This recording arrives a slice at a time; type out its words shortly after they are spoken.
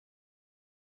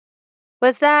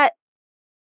Was that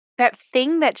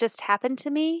thing that just happened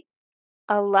to me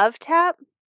a love tap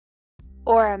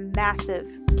or a massive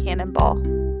cannonball?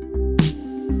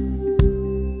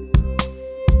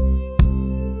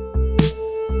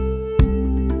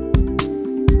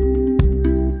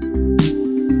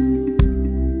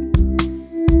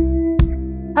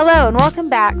 Hello, and welcome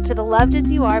back to the Loved As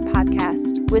You Are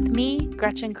podcast with me,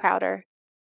 Gretchen Crowder,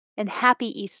 and happy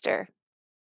Easter.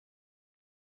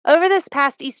 Over this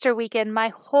past Easter weekend, my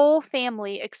whole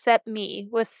family except me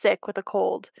was sick with a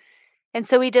cold, and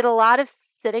so we did a lot of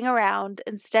sitting around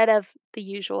instead of the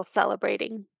usual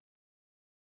celebrating.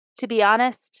 To be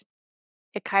honest,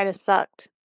 it kind of sucked.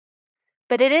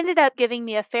 But it ended up giving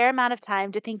me a fair amount of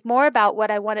time to think more about what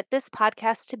I wanted this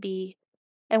podcast to be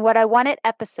and what I wanted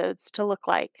episodes to look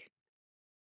like.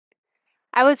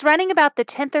 I was running about the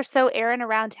 10th or so errand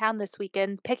around town this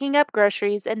weekend, picking up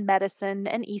groceries and medicine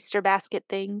and Easter basket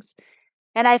things,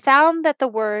 and I found that the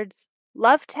words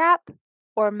love tap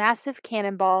or massive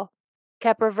cannonball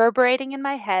kept reverberating in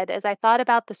my head as I thought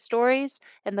about the stories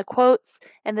and the quotes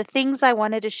and the things I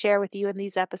wanted to share with you in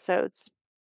these episodes.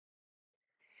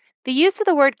 The use of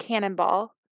the word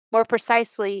cannonball, more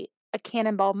precisely, a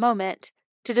cannonball moment,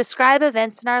 to describe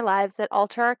events in our lives that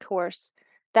alter our course,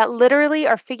 that literally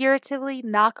or figuratively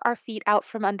knock our feet out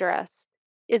from under us,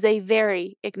 is a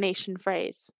very Ignatian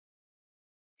phrase.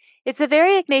 It's a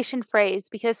very Ignatian phrase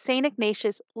because St.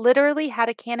 Ignatius literally had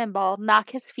a cannonball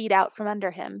knock his feet out from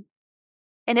under him.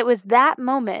 And it was that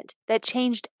moment that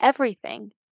changed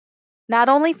everything, not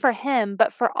only for him,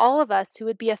 but for all of us who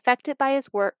would be affected by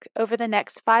his work over the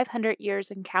next 500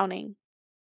 years and counting.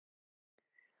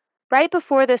 Right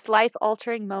before this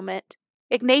life-altering moment,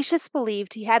 Ignatius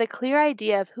believed he had a clear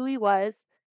idea of who he was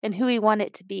and who he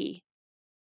wanted to be.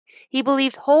 He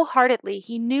believed wholeheartedly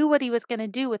he knew what he was going to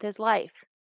do with his life.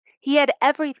 He had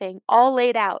everything all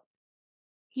laid out.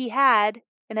 He had,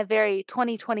 in a very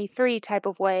 2023 type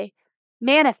of way,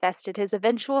 manifested his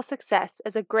eventual success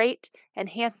as a great and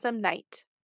handsome knight.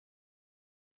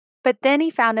 But then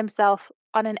he found himself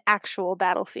on an actual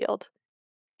battlefield.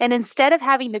 And instead of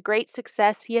having the great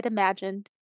success he had imagined,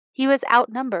 he was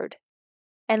outnumbered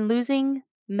and losing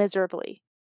miserably.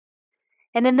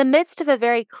 And in the midst of a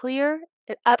very clear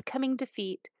and upcoming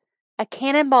defeat, a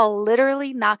cannonball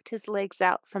literally knocked his legs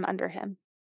out from under him.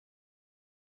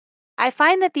 I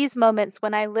find that these moments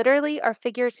when I literally or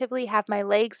figuratively have my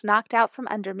legs knocked out from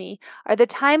under me are the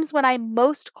times when I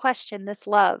most question this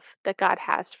love that God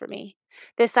has for me,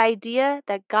 this idea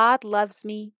that God loves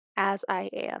me as I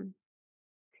am.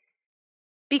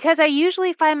 Because I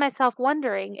usually find myself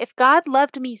wondering, if God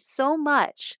loved me so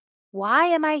much, why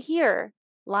am I here,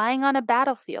 lying on a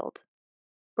battlefield,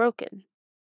 broken?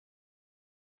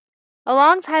 A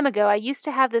long time ago, I used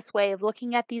to have this way of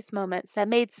looking at these moments that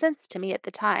made sense to me at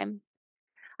the time.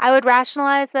 I would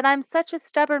rationalize that I'm such a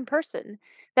stubborn person,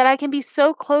 that I can be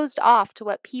so closed off to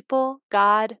what people,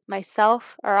 God,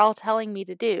 myself are all telling me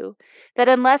to do, that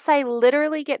unless I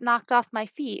literally get knocked off my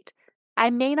feet, I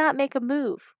may not make a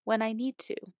move when I need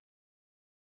to.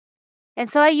 And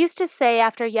so I used to say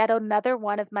after yet another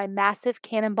one of my massive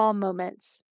cannonball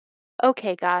moments,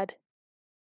 okay, God,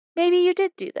 maybe you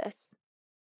did do this.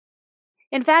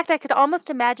 In fact, I could almost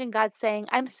imagine God saying,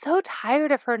 I'm so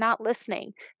tired of her not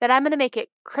listening that I'm going to make it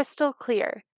crystal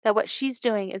clear that what she's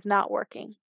doing is not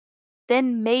working.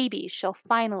 Then maybe she'll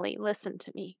finally listen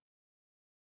to me.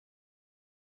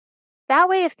 That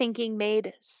way of thinking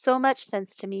made so much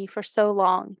sense to me for so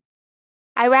long.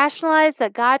 I rationalized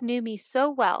that God knew me so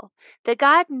well that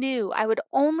God knew I would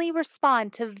only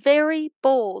respond to very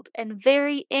bold and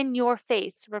very in your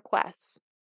face requests.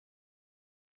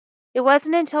 It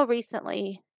wasn't until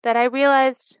recently that I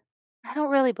realized I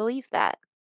don't really believe that.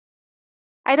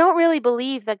 I don't really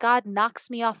believe that God knocks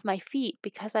me off my feet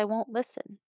because I won't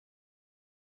listen.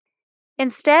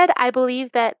 Instead, I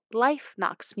believe that life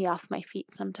knocks me off my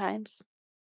feet sometimes.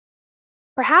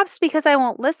 Perhaps because I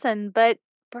won't listen, but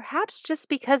perhaps just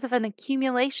because of an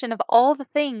accumulation of all the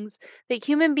things that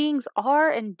human beings are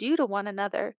and do to one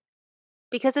another,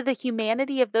 because of the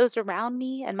humanity of those around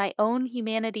me and my own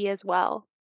humanity as well.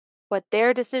 What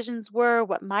their decisions were,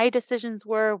 what my decisions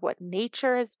were, what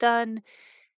nature has done,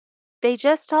 they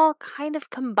just all kind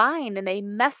of combine in a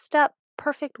messed up,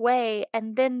 perfect way.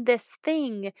 And then this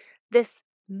thing, this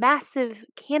massive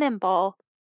cannonball,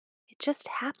 it just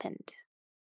happened.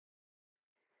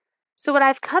 So, what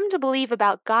I've come to believe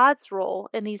about God's role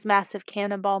in these massive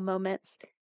cannonball moments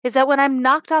is that when I'm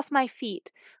knocked off my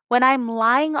feet, when I'm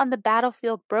lying on the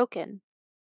battlefield broken,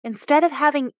 instead of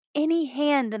having any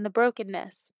hand in the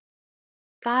brokenness,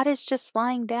 God is just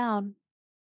lying down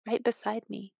right beside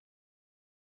me.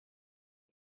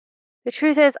 The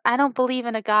truth is, I don't believe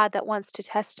in a God that wants to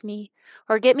test me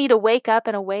or get me to wake up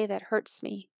in a way that hurts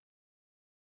me.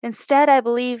 Instead, I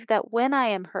believe that when I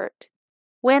am hurt,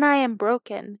 when I am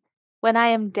broken, when I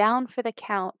am down for the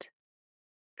count,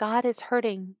 God is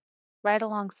hurting right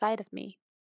alongside of me.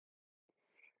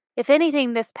 If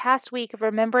anything, this past week of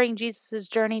remembering Jesus'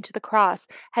 journey to the cross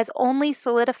has only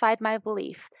solidified my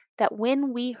belief that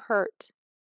when we hurt,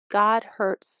 God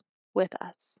hurts with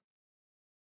us.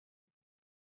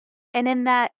 And in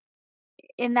that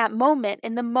moment,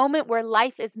 in the moment where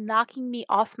life is knocking me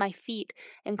off my feet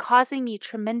and causing me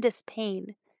tremendous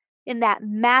pain, in that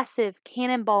massive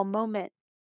cannonball moment,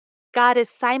 God is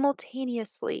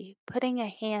simultaneously putting a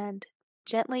hand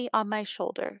gently on my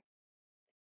shoulder,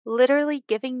 literally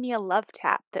giving me a love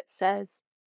tap that says,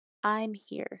 I'm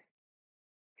here.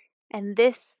 And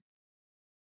this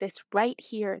right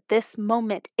here, this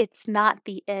moment, it's not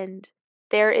the end.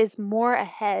 There is more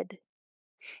ahead.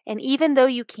 And even though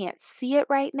you can't see it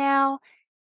right now,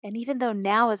 and even though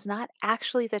now is not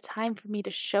actually the time for me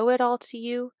to show it all to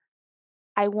you,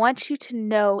 I want you to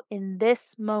know in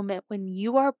this moment when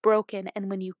you are broken and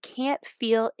when you can't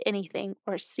feel anything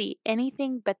or see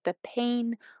anything but the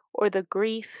pain or the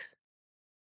grief,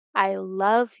 I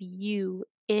love you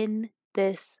in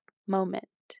this moment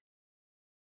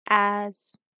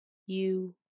as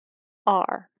you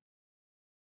are.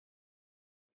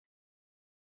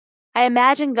 I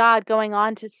imagine God going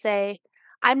on to say,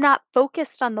 I'm not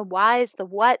focused on the whys, the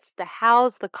whats, the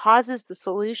hows, the causes, the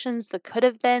solutions, the could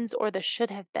have beens, or the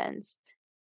should have beens.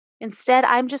 Instead,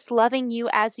 I'm just loving you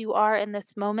as you are in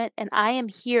this moment, and I am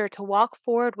here to walk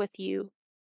forward with you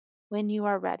when you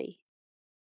are ready.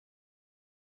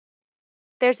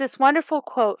 There's this wonderful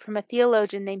quote from a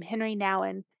theologian named Henry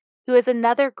Nouwen, who is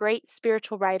another great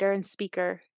spiritual writer and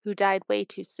speaker who died way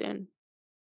too soon.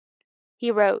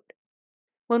 He wrote,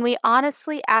 when we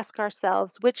honestly ask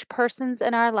ourselves which persons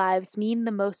in our lives mean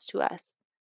the most to us,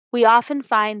 we often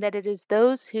find that it is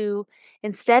those who,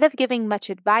 instead of giving much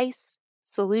advice,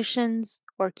 solutions,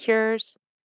 or cures,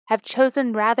 have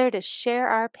chosen rather to share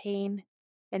our pain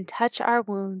and touch our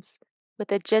wounds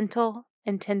with a gentle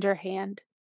and tender hand.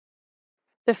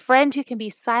 The friend who can be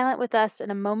silent with us in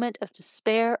a moment of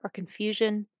despair or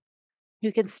confusion,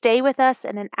 who can stay with us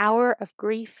in an hour of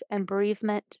grief and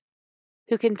bereavement,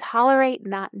 who can tolerate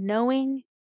not knowing,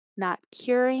 not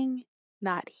curing,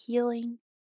 not healing,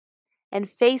 and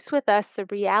face with us the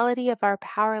reality of our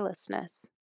powerlessness.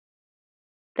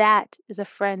 That is a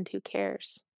friend who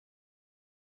cares.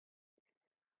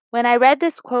 When I read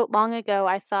this quote long ago,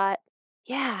 I thought,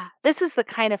 yeah, this is the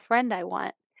kind of friend I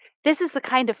want. This is the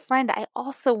kind of friend I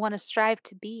also want to strive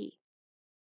to be.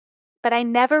 But I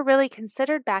never really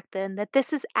considered back then that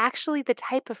this is actually the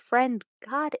type of friend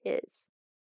God is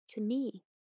to me.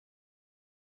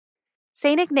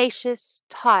 St. Ignatius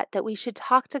taught that we should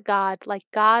talk to God like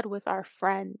God was our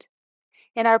friend.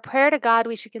 In our prayer to God,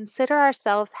 we should consider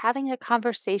ourselves having a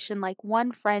conversation like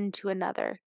one friend to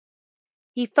another.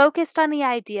 He focused on the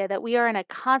idea that we are in a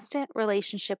constant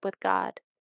relationship with God,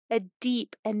 a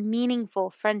deep and meaningful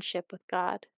friendship with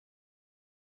God.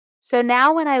 So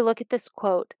now, when I look at this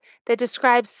quote that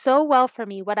describes so well for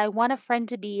me what I want a friend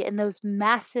to be in those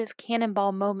massive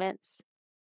cannonball moments,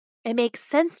 it makes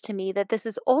sense to me that this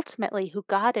is ultimately who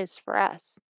God is for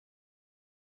us.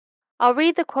 I'll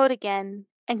read the quote again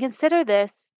and consider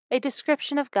this a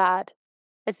description of God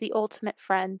as the ultimate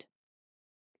friend.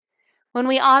 When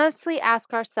we honestly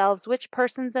ask ourselves which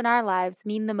persons in our lives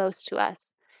mean the most to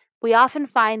us, we often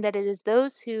find that it is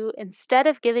those who, instead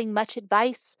of giving much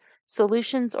advice,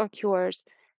 solutions, or cures,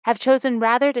 have chosen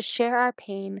rather to share our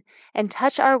pain and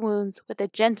touch our wounds with a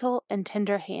gentle and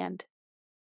tender hand.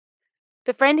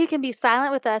 The friend who can be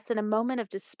silent with us in a moment of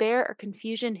despair or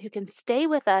confusion, who can stay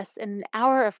with us in an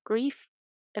hour of grief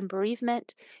and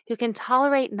bereavement, who can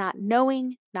tolerate not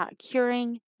knowing, not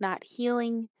curing, not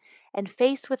healing, and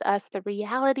face with us the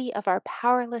reality of our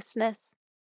powerlessness,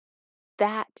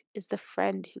 that is the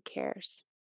friend who cares.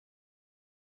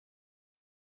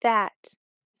 That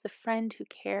is a friend who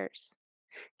cares.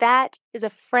 That is a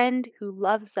friend who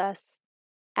loves us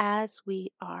as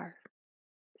we are.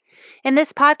 In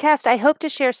this podcast, I hope to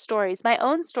share stories, my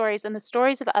own stories and the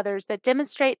stories of others that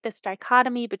demonstrate this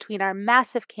dichotomy between our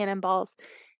massive cannonballs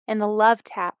and the love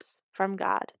taps from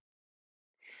God.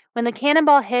 When the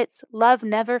cannonball hits, love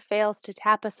never fails to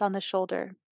tap us on the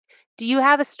shoulder. Do you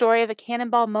have a story of a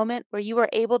cannonball moment where you were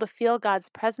able to feel God's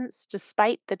presence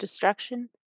despite the destruction?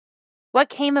 What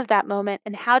came of that moment,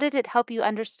 and how did it help you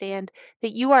understand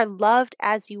that you are loved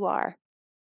as you are,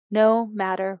 no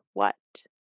matter what?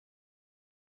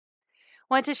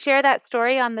 Want to share that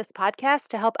story on this podcast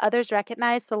to help others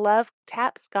recognize the love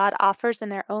taps God offers in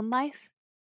their own life?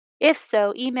 If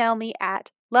so, email me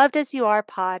at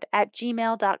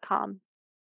lovedasyouarepod@gmail.com.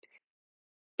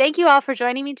 Thank you all for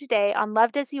joining me today on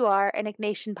Loved As You Are, an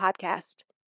Ignatian podcast.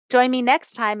 Join me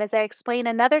next time as I explain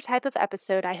another type of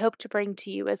episode I hope to bring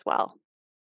to you as well.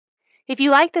 If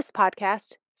you like this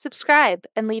podcast, subscribe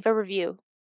and leave a review.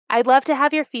 I'd love to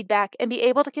have your feedback and be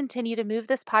able to continue to move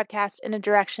this podcast in a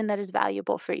direction that is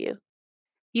valuable for you.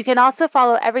 You can also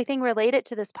follow everything related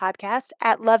to this podcast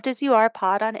at Loved As You Are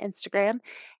Pod on Instagram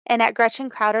and at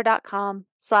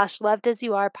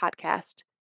GretchenCrowder.com/lovedasyouarepodcast.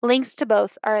 Links to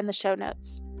both are in the show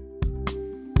notes.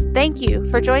 Thank you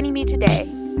for joining me today.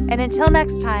 And until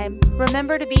next time,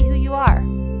 remember to be who you are,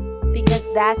 because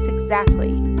that's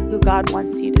exactly who God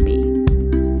wants you to be.